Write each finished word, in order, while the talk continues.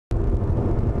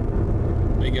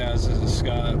Hey guys, this is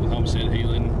Scott with Homestead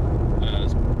Healing. I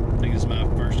think this is my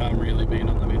first time really being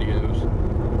on the videos.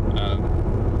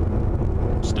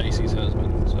 Stacy's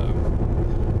husband, so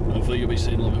hopefully you'll be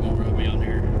seeing a little bit more of me on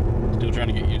here. Still trying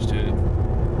to get used to it.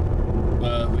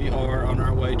 But we are on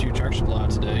our way to Tractor Supply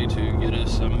today to get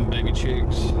us some baby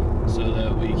chicks so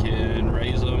that we can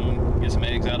raise them, get some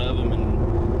eggs out of them,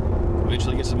 and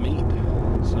eventually get some meat.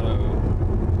 So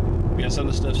we got some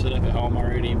of the stuff set up at home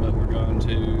already, but we're going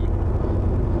to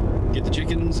get the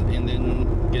chickens and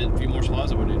then get a few more supplies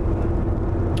that we need.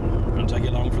 We're going to take you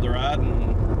along for the ride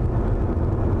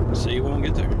and see you when we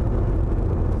get there.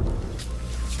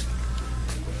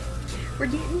 We're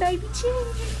getting baby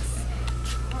chicks.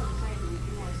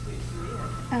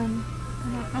 I don't know.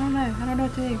 I don't know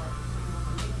what to do.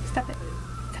 Stop it.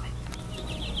 Stop it.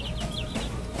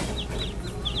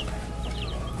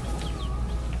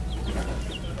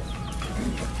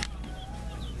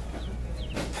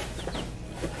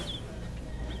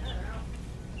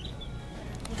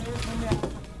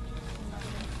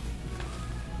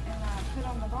 And I put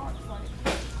on the box like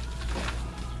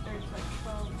there's like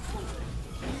 12 forward.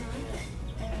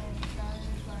 And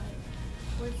there's like,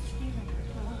 where's Steven?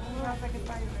 I was like, it's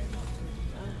by your room.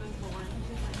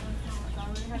 I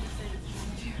really had to say this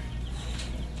to you.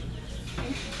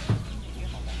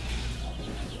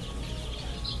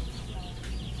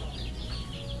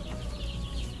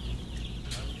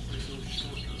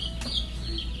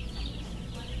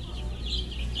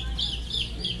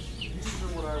 These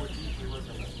are what I would usually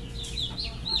recommend.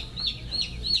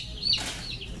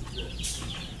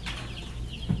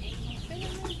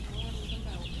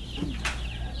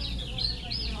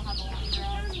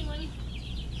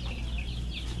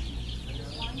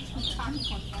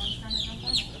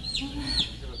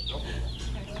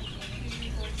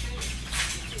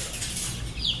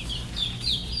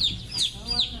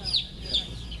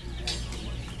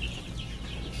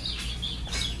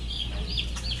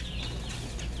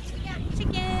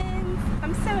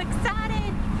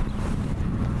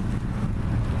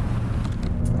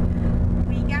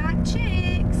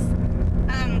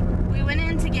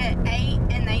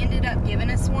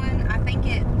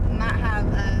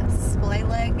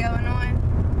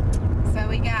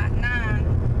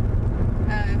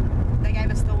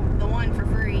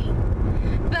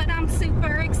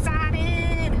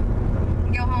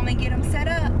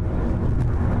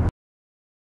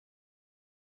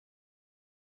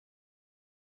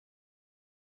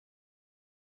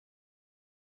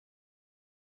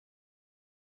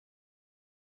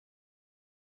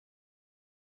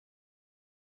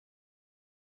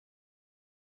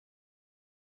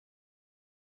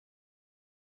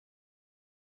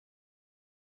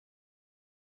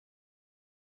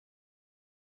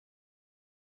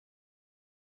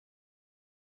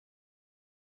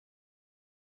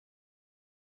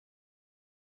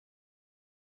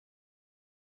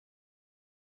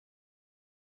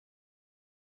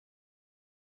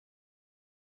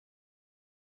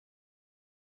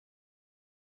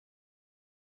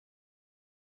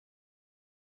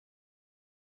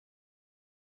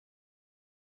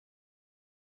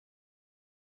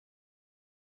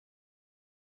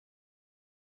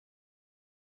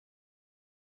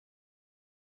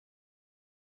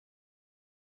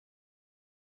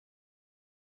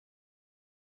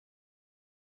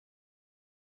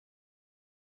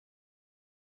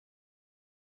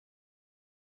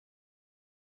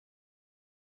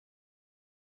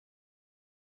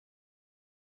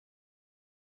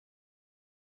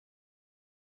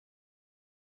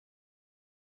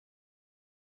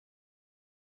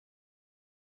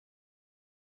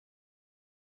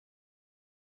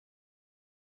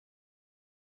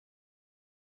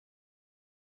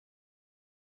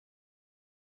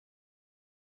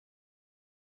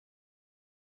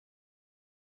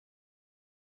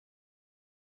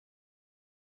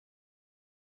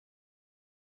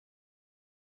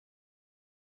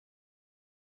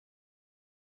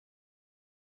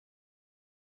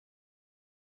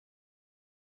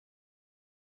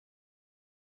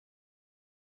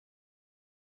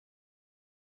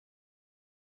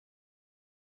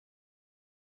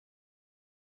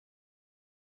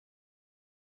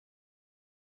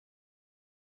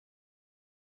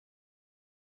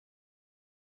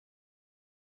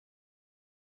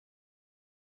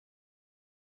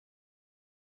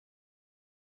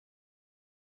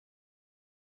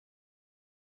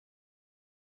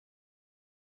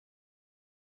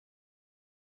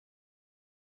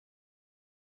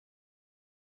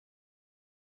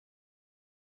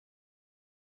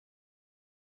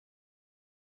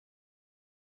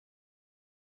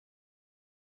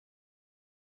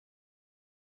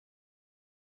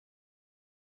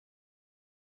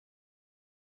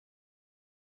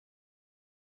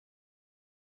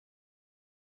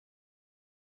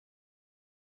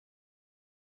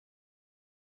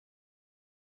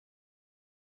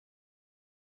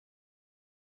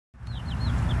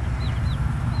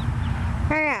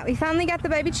 Alright, we finally got the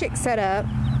baby chick set up.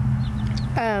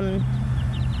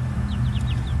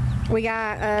 We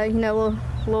got, you know, a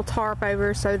little tarp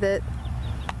over so that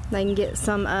they can get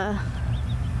some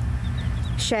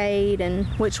shade, and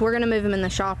which we're gonna move them in the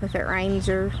shop if it rains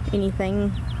or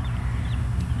anything.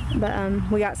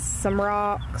 But we got some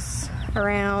rocks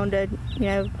around to, you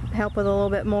know, help with a little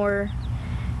bit more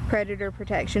predator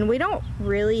protection. We don't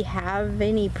really have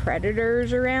any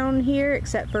predators around here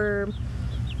except for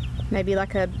maybe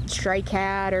like a stray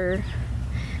cat, or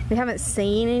we haven't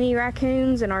seen any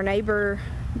raccoons, and our neighbor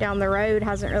down the road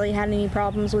hasn't really had any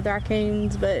problems with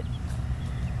raccoons, but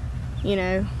you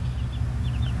know,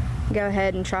 go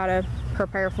ahead and try to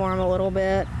prepare for them a little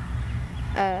bit.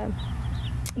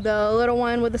 The little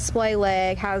one with the splay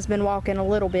leg has been walking a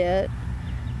little bit.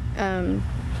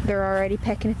 They're already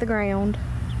pecking at the ground.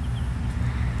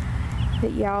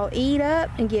 But y'all eat up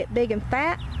and get big and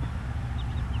fat,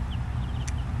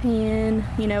 and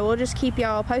you know, we'll just keep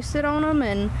y'all posted on them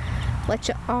and let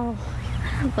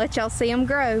y'all see them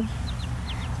grow.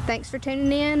 Thanks for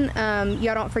tuning in.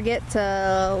 Y'all don't forget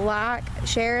to like,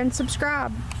 share, and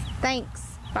subscribe.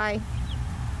 Thanks. Bye.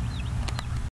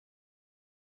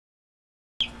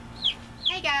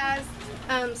 Hey guys.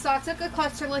 So I took a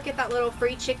closer look at that little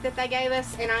free chick that they gave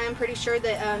us, and I am pretty sure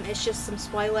that it's just some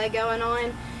splay leg going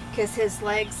on, because his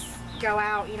legs go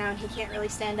out, you know, and he can't really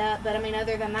stand up. But I mean,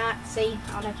 other than that, see,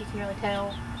 I don't know if you can really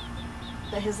tell,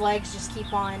 but his legs just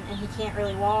keep on and he can't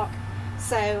really walk.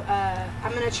 So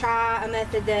I'm gonna try a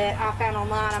method that I found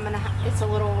online. It's a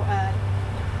little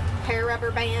hair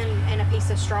rubber band and a piece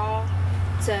of straw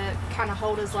to kind of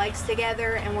hold his legs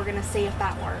together, and we're gonna see if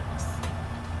that works.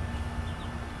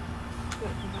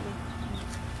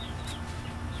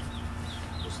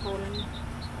 Just hold him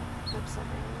upside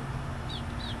down.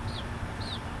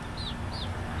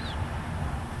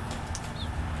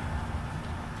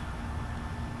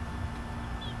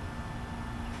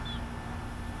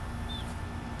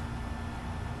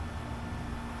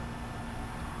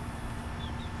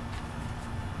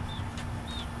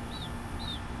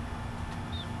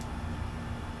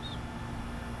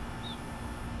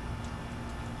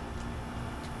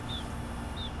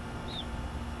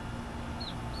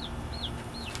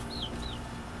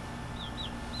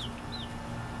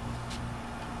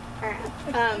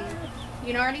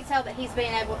 You can already tell that he's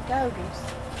being able to go,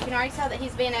 Goose. You can already tell that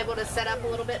he's being able to set up a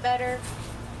little bit better.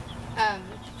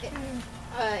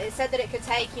 It said that it could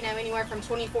take, you know, anywhere from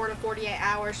 24 to 48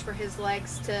 hours for his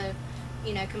legs to,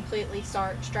 you know, completely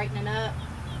start straightening up.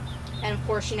 And of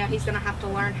course, you know, he's going to have to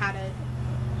learn how to,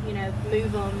 you know,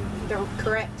 move them the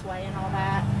correct way and all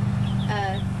that.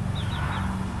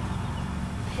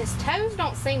 His toes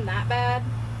don't seem that bad.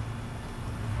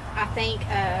 I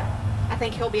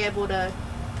think he'll be able to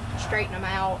straighten them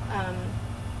out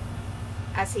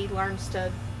as he learns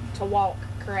to walk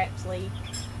correctly.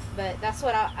 But that's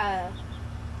what I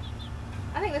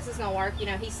think this is gonna work. You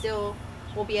know, he still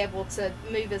will be able to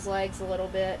move his legs a little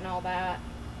bit and all that.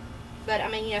 But I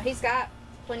mean, you know, he's got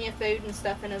plenty of food and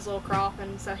stuff in his little crop,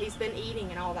 and so he's been eating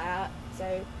and all that.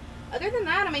 So other than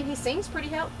that, I mean, he seems pretty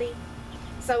healthy.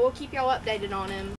 So we'll keep y'all updated on him.